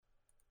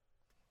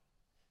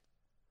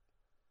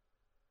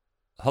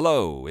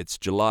Hello, it's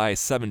July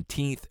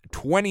 17th,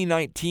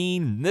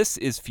 2019. This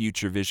is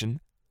Future Vision.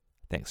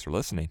 Thanks for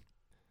listening.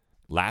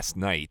 Last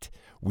night,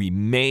 we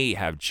may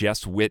have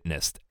just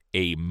witnessed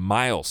a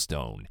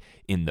milestone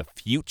in the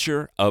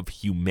future of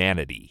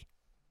humanity.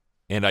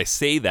 And I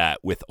say that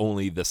with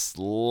only the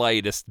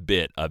slightest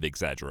bit of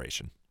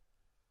exaggeration.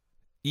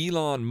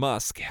 Elon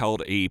Musk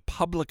held a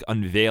public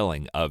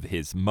unveiling of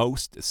his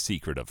most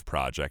secretive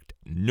project,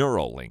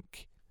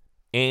 Neuralink.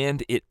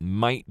 And it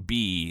might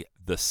be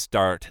the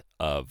start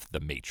of the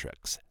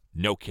Matrix.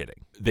 No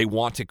kidding. They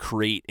want to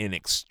create an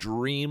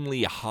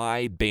extremely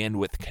high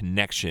bandwidth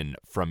connection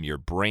from your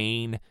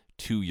brain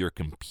to your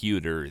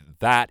computer.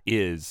 That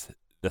is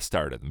the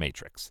start of the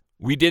Matrix.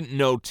 We didn't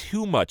know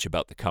too much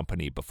about the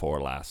company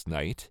before last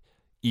night.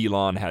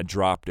 Elon had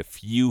dropped a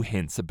few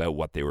hints about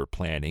what they were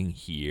planning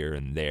here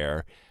and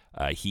there.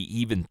 He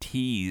even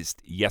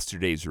teased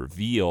yesterday's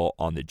reveal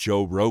on the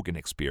Joe Rogan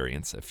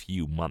Experience a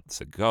few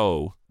months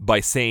ago by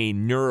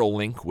saying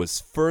Neuralink was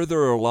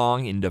further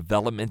along in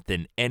development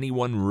than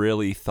anyone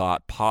really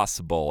thought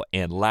possible,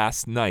 and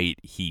last night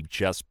he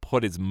just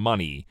put his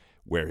money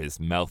where his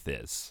mouth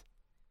is.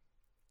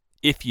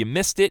 If you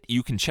missed it,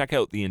 you can check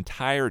out the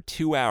entire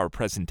 2-hour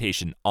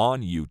presentation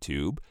on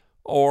YouTube,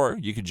 or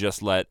you could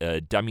just let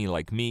a dummy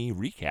like me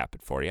recap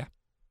it for you.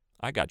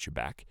 I got your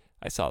back.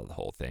 I saw the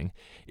whole thing.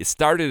 It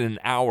started an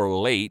hour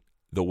late,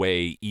 the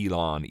way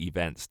Elon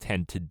events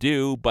tend to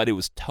do, but it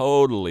was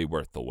totally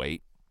worth the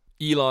wait.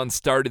 Elon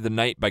started the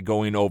night by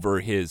going over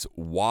his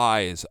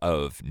whys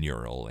of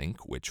Neuralink,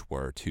 which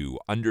were to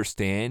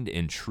understand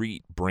and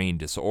treat brain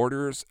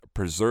disorders,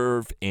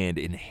 preserve and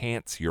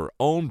enhance your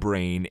own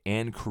brain,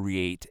 and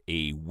create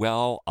a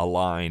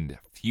well-aligned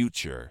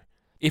future.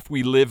 If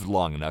we live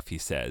long enough, he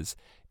says,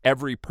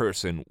 every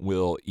person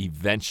will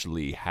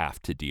eventually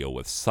have to deal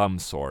with some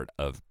sort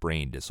of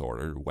brain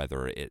disorder,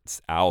 whether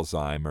it's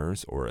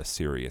Alzheimer's or a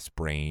serious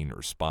brain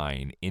or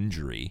spine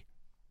injury.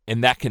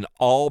 And that can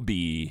all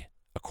be,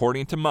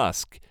 according to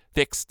Musk,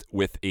 fixed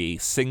with a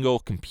single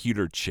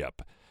computer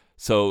chip.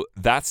 So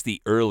that's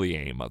the early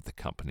aim of the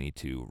company,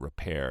 to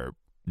repair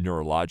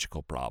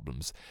neurological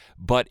problems.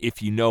 But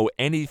if you know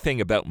anything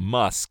about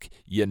Musk,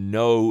 you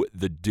know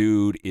the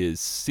dude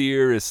is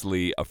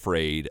seriously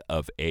afraid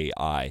of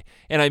AI.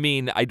 And I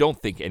mean, I don't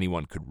think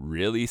anyone could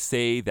really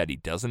say that he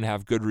doesn't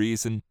have good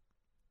reason.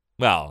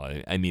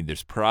 Well, I mean,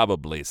 there's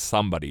probably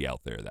somebody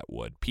out there that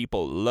would.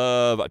 People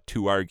love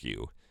to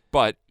argue.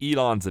 But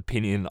Elon's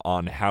opinion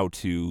on how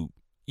to,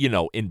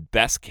 in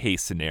best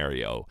case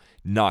scenario,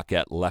 not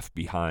get left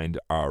behind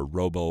our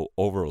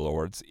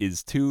robo-overlords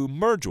is to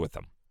merge with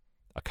them.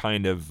 A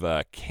kind of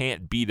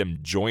can't beat 'em,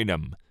 join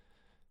 'em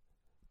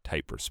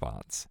type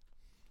response.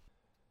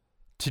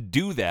 To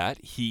do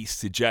that, he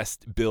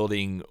suggests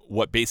building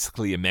what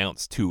basically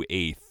amounts to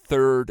a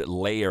third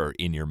layer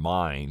in your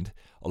mind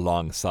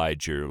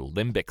alongside your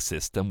limbic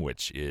system,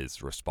 which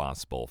is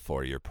responsible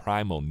for your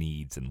primal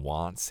needs and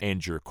wants,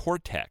 and your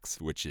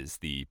cortex, which is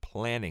the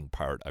planning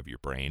part of your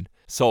brain.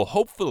 So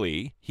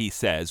hopefully, he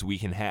says, we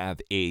can have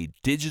a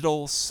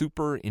digital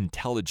super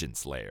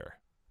intelligence layer,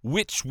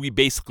 which we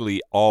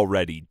basically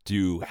already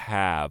do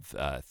have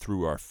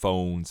through our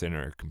phones and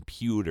our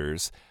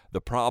computers. The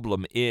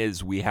problem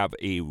is we have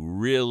a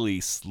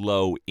really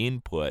slow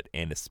input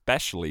and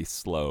especially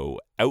slow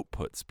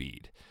output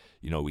speed.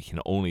 We can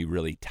only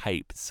really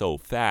type so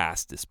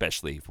fast,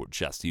 especially if we're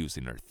just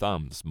using our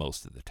thumbs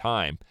most of the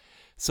time.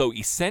 So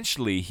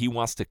essentially, he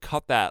wants to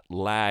cut that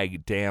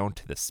lag down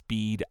to the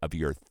speed of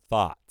your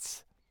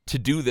thoughts. To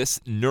do this,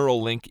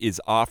 Neuralink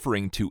is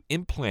offering to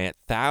implant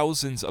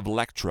thousands of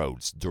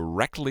electrodes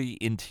directly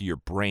into your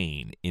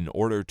brain in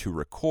order to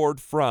record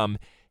from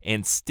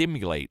and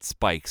stimulate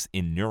spikes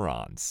in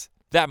neurons.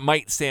 That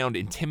might sound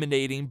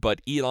intimidating,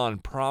 but Elon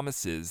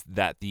promises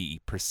that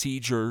the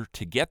procedure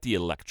to get the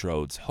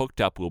electrodes hooked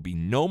up will be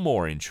no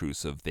more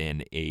intrusive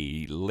than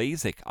a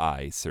LASIK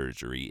eye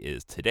surgery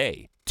is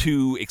today.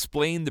 To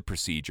explain the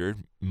procedure,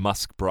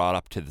 Musk brought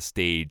up to the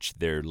stage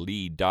their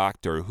lead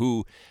doctor,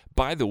 who,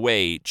 by the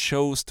way,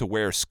 chose to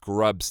wear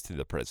scrubs to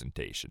the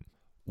presentation.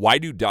 Why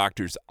do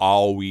doctors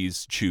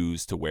always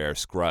choose to wear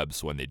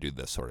scrubs when they do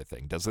this sort of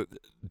thing?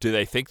 Do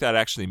they think that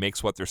actually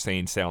makes what they're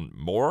saying sound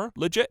more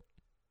legit?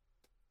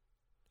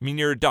 I mean,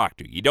 you're a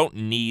doctor. You don't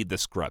need the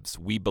scrubs.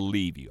 We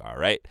believe you, all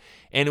right?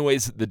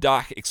 Anyways, the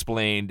doc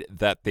explained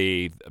that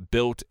they've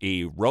built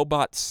a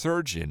robot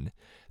surgeon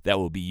that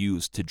will be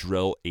used to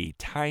drill a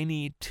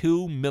tiny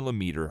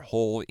 2-millimeter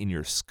hole in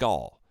your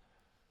skull.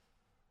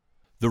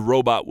 The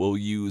robot will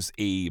use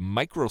a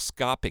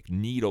microscopic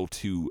needle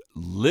to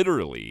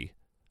literally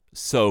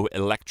sew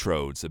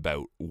electrodes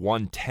about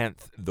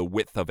 1/10 the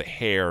width of a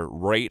hair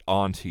right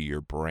onto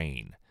your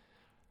brain.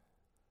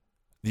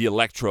 The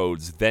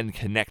electrodes then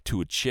connect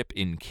to a chip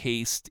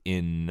encased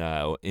in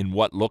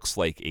what looks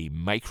like a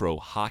micro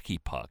hockey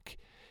puck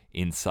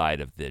inside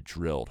of the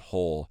drilled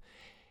hole.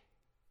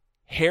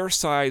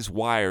 Hair-sized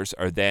wires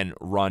are then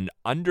run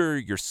under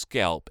your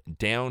scalp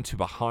down to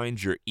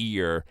behind your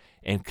ear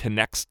and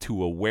connects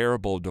to a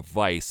wearable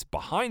device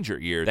behind your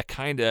ear that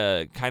kind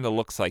of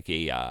looks like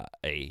a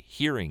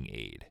hearing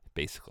aid,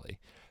 basically.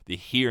 The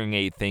hearing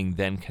aid thing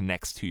then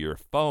connects to your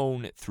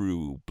phone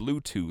through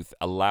Bluetooth,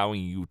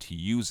 allowing you to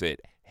use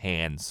it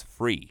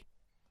hands-free.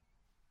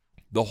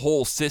 The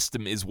whole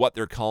system is what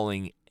they're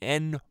calling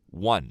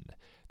N1.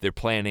 They're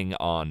planning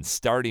on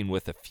starting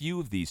with a few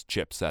of these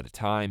chips at a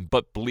time,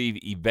 but believe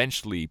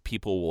eventually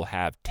people will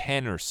have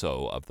 10 or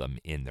so of them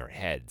in their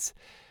heads.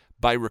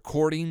 By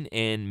recording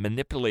and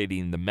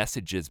manipulating the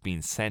messages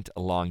being sent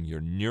along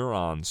your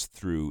neurons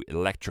through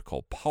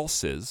electrical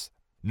pulses,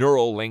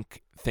 Neuralink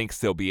thinks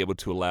they'll be able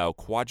to allow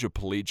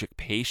quadriplegic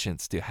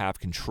patients to have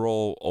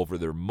control over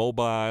their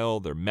mobile,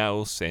 their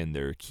mouse, and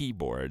their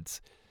keyboards.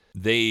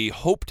 They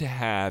hope to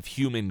have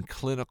human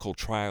clinical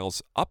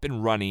trials up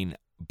and running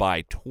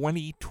by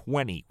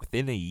 2020,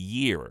 within a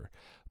year.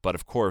 But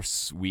of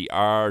course, we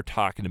are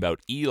talking about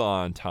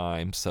Elon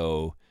time,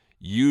 so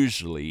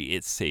usually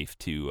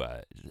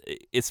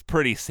it's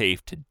pretty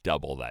safe to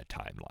double that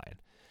timeline.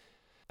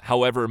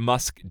 However,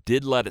 Musk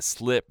did let it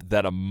slip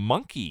that a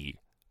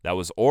monkey that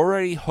was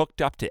already hooked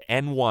up to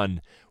N1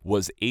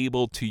 was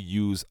able to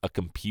use a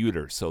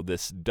computer. So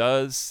this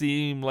does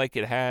seem like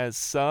it has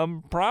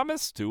some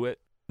promise to it.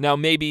 Now,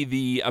 maybe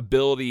the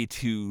ability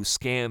to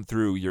scan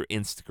through your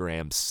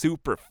Instagram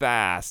super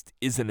fast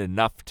isn't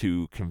enough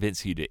to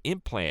convince you to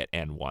implant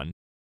N1,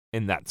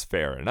 and that's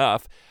fair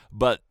enough,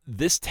 but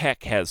this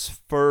tech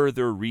has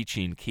further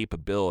reaching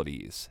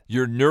capabilities.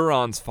 Your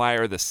neurons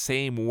fire the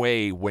same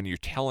way when you're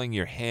telling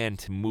your hand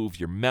to move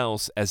your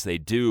mouse as they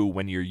do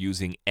when you're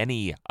using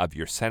any of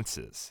your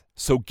senses.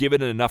 So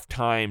given enough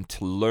time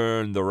to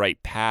learn the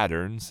right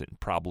patterns, and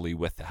probably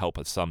with the help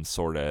of some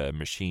sort of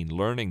machine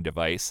learning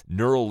device,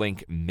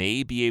 Neuralink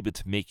may be able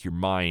to make your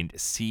mind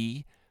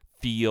see,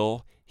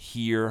 feel,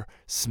 hear,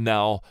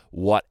 smell,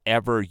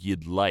 whatever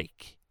you'd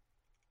like.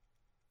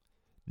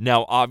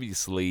 Now,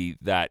 obviously,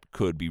 that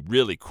could be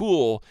really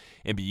cool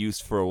and be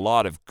used for a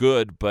lot of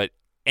good, but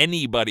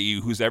anybody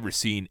who's ever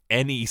seen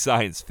any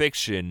science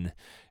fiction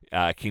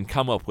can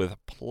come up with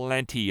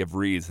plenty of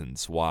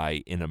reasons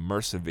why an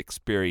immersive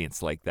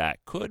experience like that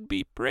could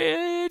be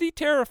pretty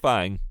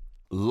terrifying.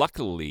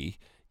 Luckily,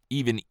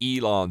 even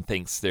Elon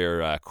thinks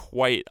they're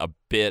quite a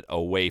bit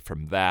away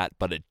from that,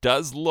 but it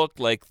does look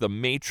like the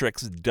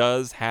Matrix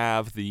does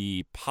have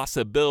the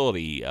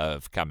possibility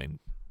of coming.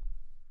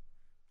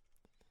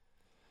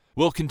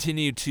 We'll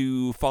continue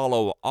to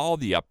follow all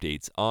the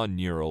updates on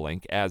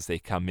Neuralink as they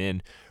come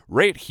in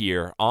right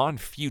here on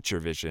Future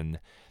Vision.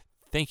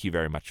 Thank you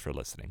very much for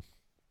listening.